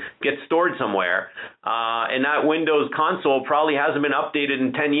and gets stored somewhere. And that Windows console probably hasn't been updated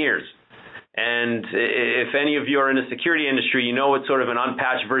in 10 years. And if any of you are in the security industry, you know it's sort of an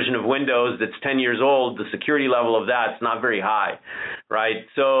unpatched version of Windows that's 10 years old. The security level of that's not very high, right?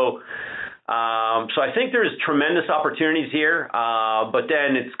 So I think there's tremendous opportunities here, but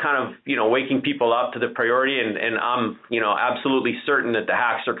then it's kind of, waking people up to the priority, and I'm, absolutely certain that the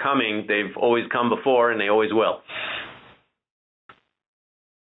hacks are coming. They've always come before, and they always will.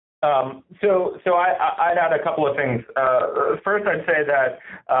 So I'd add a couple of things. First, I'd say that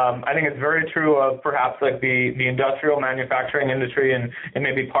I think it's very true of perhaps like the industrial manufacturing industry and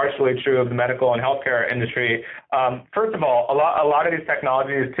maybe partially true of the medical and healthcare industry. First of all, a lot of these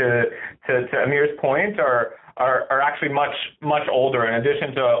technologies, to Amir's point, are actually much older. In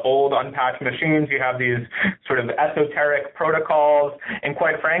addition to old unpatched machines, you have these sort of esoteric protocols, and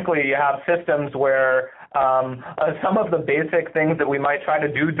quite frankly, you have systems where some of the basic things that we might try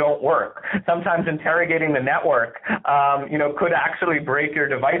to do don't work. Sometimes interrogating the network, could actually break your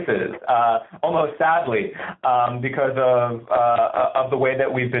devices, almost sadly, because of the way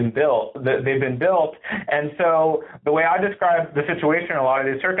that they've been built. And so the way I describe the situation in a lot of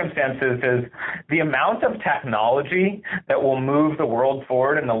these circumstances is the amount of technology that will move the world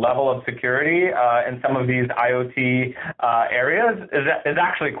forward in the level of security in some of these IoT areas is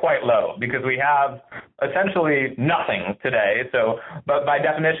actually quite low, because we have essentially nothing today. So, but by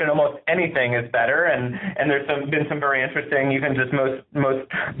definition, almost anything is better. And there's been some very interesting, even just most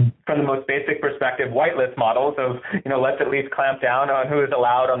from the most basic perspective, whitelist models of, let's at least clamp down on who is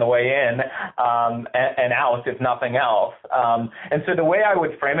allowed on the way in and out, if nothing else. And so the way I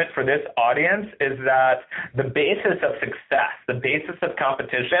would frame it for this audience is that the basis of success, the basis of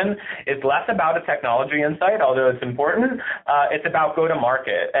competition, is less about a technology insight, although it's important. It's about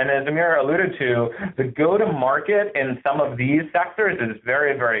go-to-market. And as Amir alluded to, the go-to-market in some of these sectors is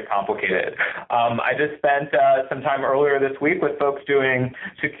very, very complicated. I just spent some time earlier this week with folks doing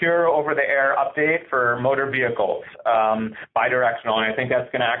secure over-the-air update for motor vehicles, bidirectional, and I think that's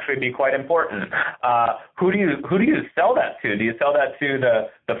going to actually be quite important. Who do you sell that to? Do you sell that to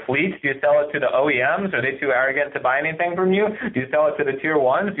the fleets? Do you sell it to the OEMs? Are they too arrogant to buy anything from you? Do you sell it to the tier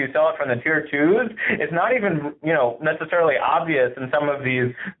ones? Do you sell it from the tier twos? It's not even, necessarily obvious in some of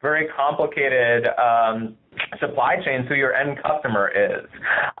these very complicated supply chain who your end customer is.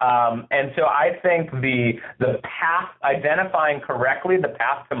 And so I think the path, identifying correctly the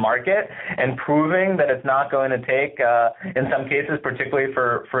path to market and proving that it's not going to take, in some cases, particularly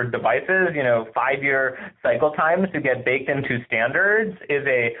for devices, 5-year cycle times to get baked into standards is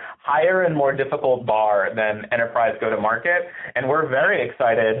a higher and more difficult bar than enterprise go-to-market. And we're very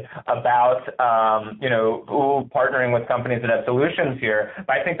excited about, partnering with companies that have solutions here.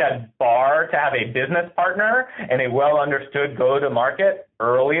 But I think that bar to have a business partner and a well-understood go-to-market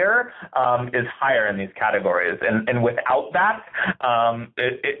earlier is higher in these categories. And without that,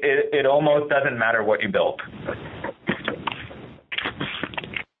 it almost doesn't matter what you build.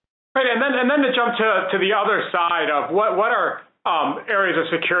 Right, and then to jump to the other side of what are areas of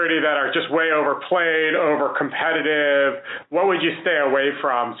security that are just way overplayed, over competitive, what would you stay away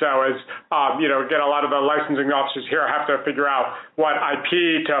from? So as, again, a lot of the licensing officers here have to figure out what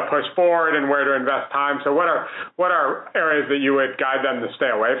IP to push forward and where to invest time. So what are areas that you would guide them to stay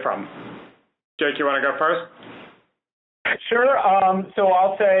away from? Jake, you want to go first? Sure. So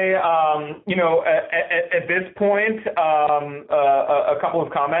I'll say, at this point, a couple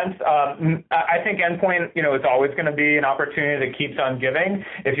of comments. I think endpoint, is always going to be an opportunity that keeps on giving.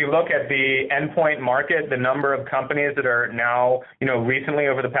 If you look at the endpoint market, the number of companies that are now, recently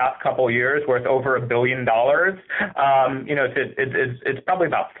over the past couple of years worth over $1 billion, it's probably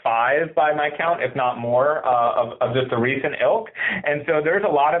about 5 by my count, if not more, of just the recent ilk. And so there's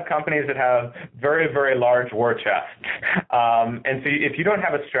a lot of companies that have very, very large war chests. And so if you don't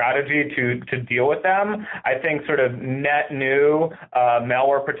have a strategy to deal with them, I think sort of net new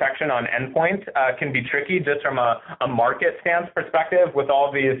malware protection on endpoint can be tricky just from a market stance perspective with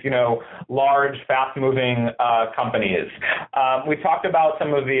all these, large, fast-moving companies. We talked about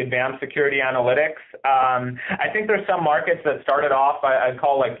some of the advanced security analytics. I think there's some markets that started off, I'd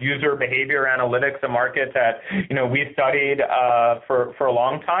call like user behavior analytics, a market that, we studied for a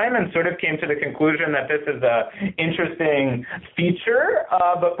long time and sort of came to the conclusion that this is an interesting feature,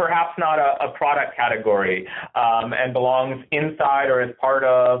 but perhaps not a product category, and belongs inside or as part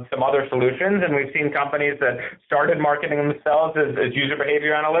of some other solutions. And we've seen companies that started marketing themselves as user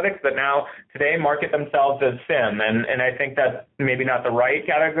behavior analytics that now today market themselves as SIM. And I think that's maybe not the right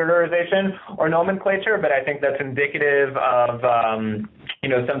categorization or nomenclature, but I think that's indicative of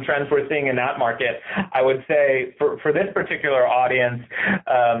some trends we're seeing in that market. I would say for this particular audience,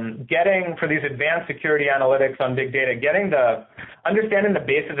 for these advanced security analytics on big data, understanding the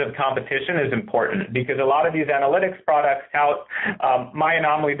basis of competition is important, because a lot of these analytics products tout my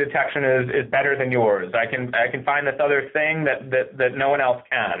anomaly detection is better than yours. I can find this other thing that no one else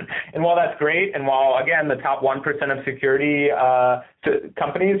can. And while that's great, and while again the top 1% of security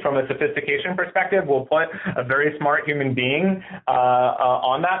companies from a sophistication perspective will put a very smart human being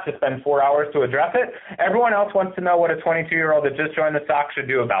on that to spend 4 hours to address it, everyone else wants to know what a 22-year-old that just joined the SOC should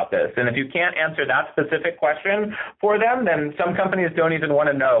do about this. And if you can't answer that specific question for them, then some companies don't even want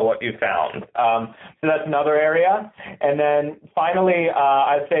to know what you found. So that's another area. And then finally,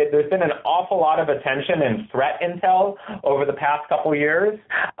 I'd say there's been an awful lot of attention in threat intel over the past couple years.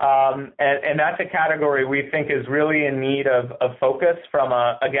 And that's a category we think is really in need of focus from,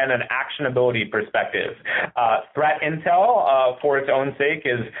 again, an actionability perspective. Threat intel, for its own sake,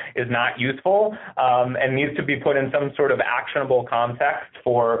 is not useful and needs to be put in some sort of actionable context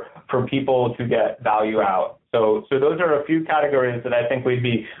for people to get value out. So those are a few categories that I think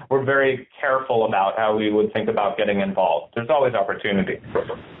we're very careful about how we would think about getting involved. There's always opportunity.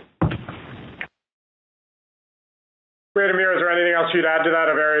 Great, Amir, is there anything else you'd add to that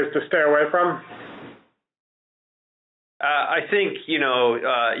of areas to stay away from? I think,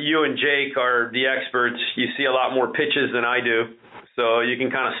 you and Jake are the experts. You see a lot more pitches than I do, so you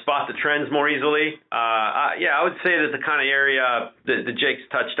can kind of spot the trends more easily. I would say that the kind of area that Jake's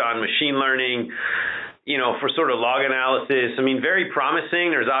touched on, machine learning, for sort of log analysis, very promising.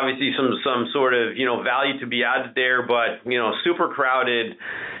 There's obviously some sort of, value to be added there, but, super crowded.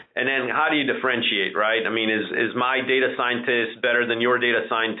 And then how do you differentiate, right? Is my data scientist better than your data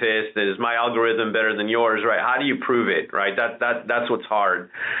scientist? Is my algorithm better than yours, right? How do you prove it, right? That's what's hard.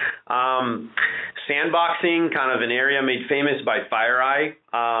 Sandboxing, kind of an area made famous by FireEye.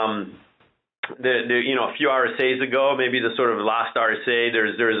 A few RSAs ago, maybe the sort of last RSA,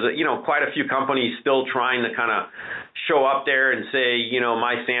 there's quite a few companies still trying to kind of show up there and say,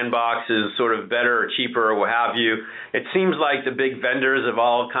 my sandbox is sort of better or cheaper or what have you. It seems like the big vendors have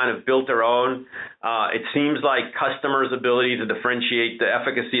all kind of built their own. It seems like customers' ability to differentiate the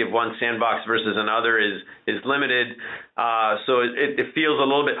efficacy of one sandbox versus another is limited. So it feels a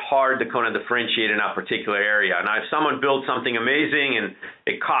little bit hard to kind of differentiate in that particular area. Now, if someone built something amazing and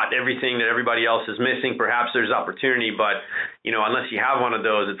it caught everything that everybody else is missing, perhaps there's opportunity. But, unless you have one of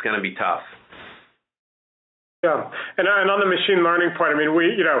those, it's going to be tough. Yeah, and on the machine learning point,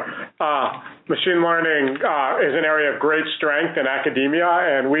 machine learning is an area of great strength in academia,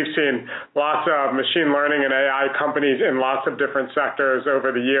 and we've seen lots of machine learning and AI companies in lots of different sectors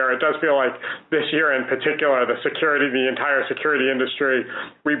over the year. It does feel like this year in particular, the entire security industry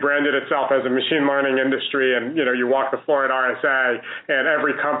rebranded itself as a machine learning industry, and you walk the floor at RSA, and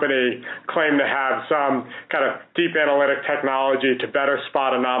every company claimed to have some kind of deep analytic technology to better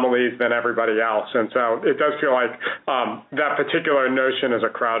spot anomalies than everybody else, and so it does feel like that particular notion is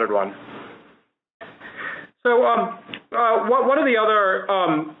a crowded one. So one of the other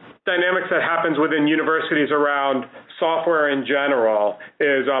dynamics that happens within universities around software in general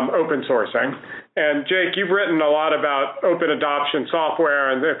is open sourcing. And Jake, you've written a lot about open adoption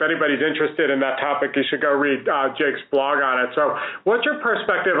software, and if anybody's interested in that topic, you should go read Jake's blog on it. So what's your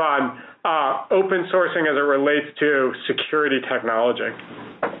perspective on open sourcing as it relates to security technology?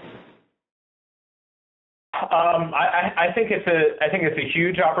 I think it's a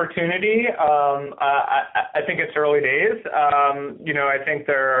huge opportunity. I think it's early days. I think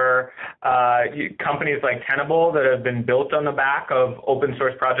there are companies like Tenable that have been built on the back of open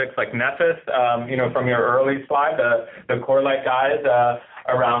source projects like Nessus. From your early slide, the Corelight guys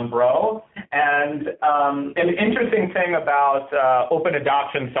around Bro. And an interesting thing about open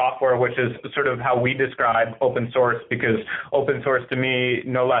adoption software, which is sort of how we describe open source, because open source to me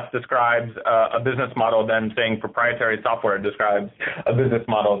no less describes a business model than saying proprietary software describes a business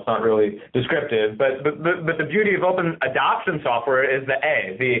model. It's not really descriptive. But the beauty of open adoption software is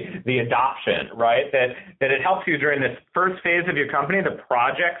the adoption, right? That it helps you during this first phase of your company, the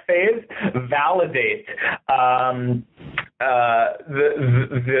project phase, validate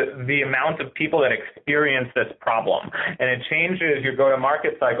the amount of people that experience this problem, and it changes your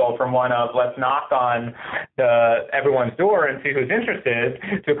go-to-market cycle from one of let's knock on everyone's door and see who's interested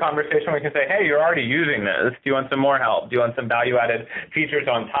to a conversation where we can say, hey, you're already using this. Do you want some more help? Do you want some value-added features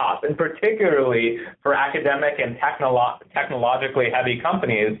on top? And particularly for academic and technologically heavy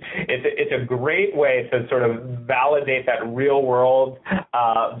companies, it's a great way to sort of validate that real-world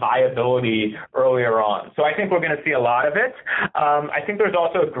viability earlier on. So I think we're going to see a lot of it. I think there's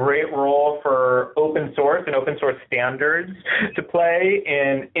also a great role for open source and open source standards to play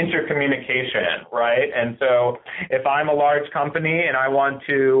in intercommunication, right? And so if I'm a large company and I want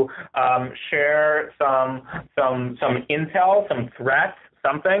to share some intel, some threats,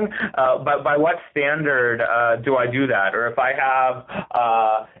 something, but by what standard do I do that? Or if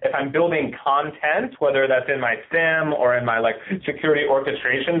I'm building content, whether that's in my SIM or in my security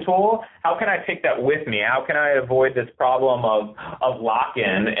orchestration tool, how can I take that with me? How can I avoid this problem of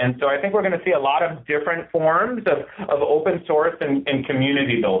lock-in? And so I think we're going to see a lot of different forms of open source and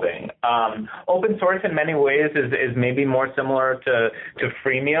community building. Open source in many ways is maybe more similar to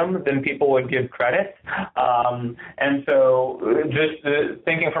freemium than people would give credit. And so just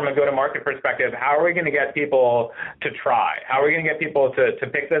thinking from a go-to-market perspective, how are we going to get people to try? How are we going to get people to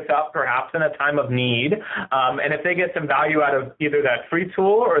pick this up perhaps in a time of need? And if they get some value out of either that free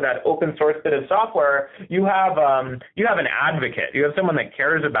tool or that open source bit of software, you have an advocate. You have someone that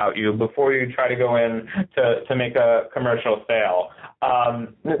cares about you before you try to go in to make a commercial sale.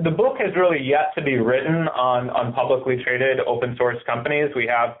 The book has really yet to be written on publicly traded open source companies. We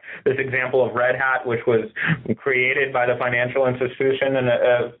have this example of Red Hat, which was created by the financial institution and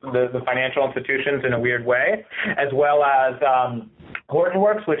the financial institutions in a weird way, as well as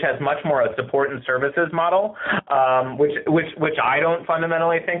Hortonworks, which has much more a support and services model, which I don't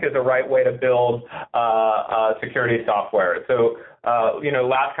fundamentally think is the right way to build security software. So,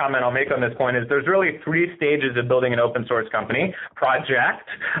 last comment I'll make on this point is there's really three stages of building an open source company: project,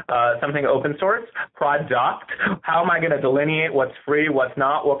 something open source; product, how am I going to delineate what's free, what's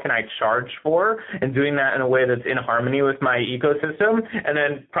not, what can I charge for, and doing that in a way that's in harmony with my ecosystem; and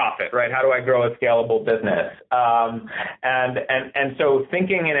then profit, right? How do I grow a scalable business? And so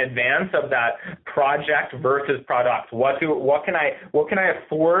thinking in advance of that project versus product, what can I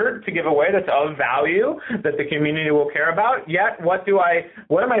afford to give away that's of value that the community will care about? Yet what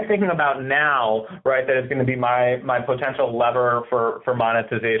am I thinking about now, right, that is going to be my potential lever for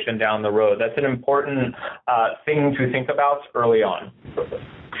monetization down the road? That's an important thing to think about early on.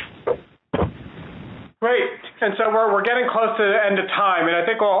 Great. And so we're getting close to the end of time, and I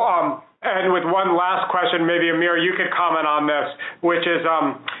think we'll end with one last question. Maybe, Amir, you could comment on this, which is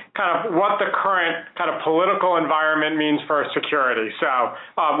kind of what the current kind of political environment means for security. So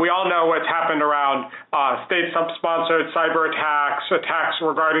we all know what's happened around state-sponsored cyber attacks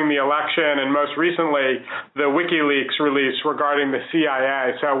regarding the election, and most recently, the WikiLeaks release regarding the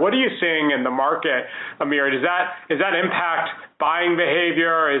CIA. So what are you seeing in the market, Amir? Does that impact buying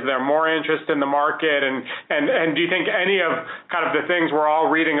behavior? Is there more interest in the market? And do you think any of kind of the things we're all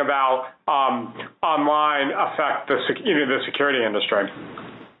reading about online affect the security industry?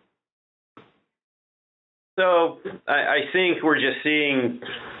 So I think we're just seeing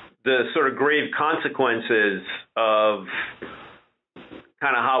the sort of grave consequences of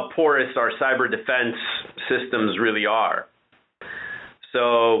kind of how porous our cyber defense systems really are.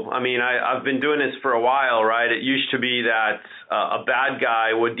 So, I mean, I've been doing this for a while, right? It used to be that a bad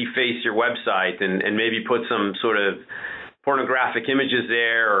guy would deface your website and maybe put some sort of pornographic images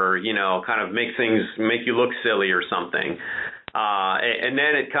there, or, kind of make you look silly or something. And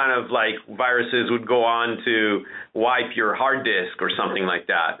then it kind of like viruses would go on to wipe your hard disk or something like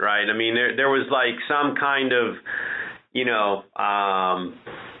that, right? I mean, there was like some kind of,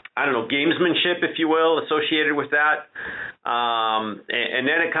 gamesmanship, if you will, associated with that. And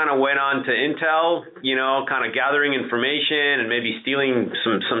then it kind of went on to Intel, kind of gathering information and maybe stealing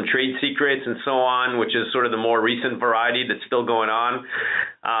some trade secrets and so on, which is sort of the more recent variety that's still going on.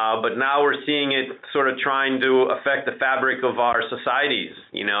 But now we're seeing it sort of trying to affect the fabric of our societies,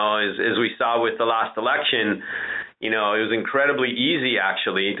 as we saw with the last election. It was incredibly easy,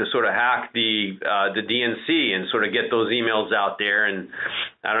 actually, to sort of hack the DNC and sort of get those emails out there. And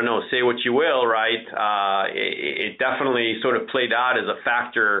I don't know, say what you will, right? It definitely sort of played out as a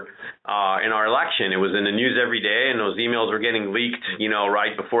factor in our election. It was in the news every day, and those emails were getting leaked,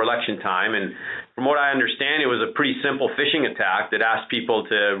 right before election time. And from what I understand, it was a pretty simple phishing attack that asked people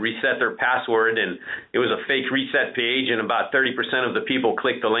to reset their password, and it was a fake reset page, and about 30% of the people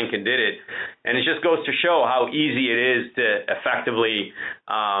clicked the link and did it. And it just goes to show how easy it is to effectively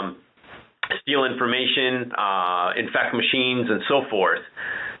steal information, infect machines, and so forth.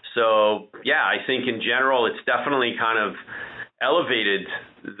 So, yeah, I think in general it's definitely kind of elevated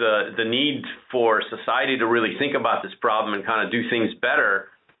the need for society to really think about this problem and kind of do things better.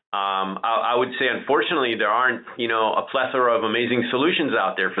 I would say, unfortunately, there aren't, a plethora of amazing solutions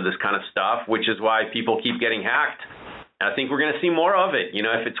out there for this kind of stuff, which is why people keep getting hacked. I think we're going to see more of it.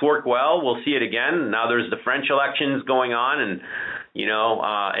 If it's worked well, we'll see it again. Now there's the French elections going on, and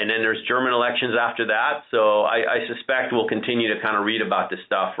and then there's German elections after that. So I suspect we'll continue to kind of read about this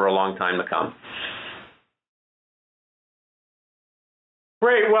stuff for a long time to come.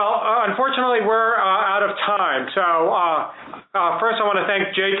 Great. Well, unfortunately, we're out of time. So first, I want to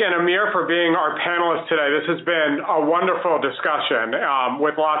thank Jake and Amir for being our panelists today. This has been a wonderful discussion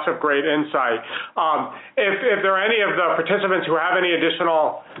with lots of great insight. If there are any of the participants who have any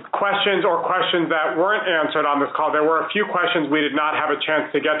additional questions or questions that weren't answered on this call, there were a few questions we did not have a chance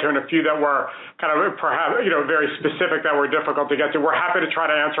to get to and a few that were kind of perhaps very specific that were difficult to get to. We're happy to try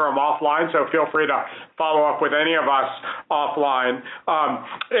to answer them offline, so feel free to follow up with any of us offline.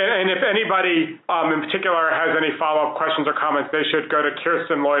 And if anybody in particular has any follow-up questions or comments, they should go to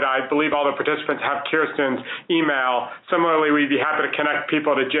Kirsten Lloyd. I believe all the participants have Kirsten's email. Similarly, we'd be happy to connect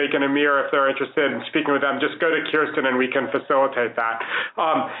people to Jake and Amir if they're interested in speaking with them. Just go to Kirsten and we can facilitate that.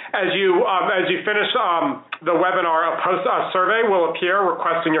 As you finish the webinar, a survey will appear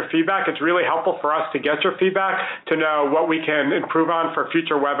requesting your feedback. It's really helpful for us to get your feedback to know what we can improve on for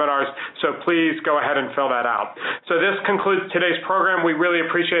future webinars. So please go ahead and fill that out. So this concludes today's program. We really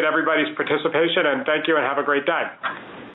appreciate everybody's participation, and thank you and have a great day.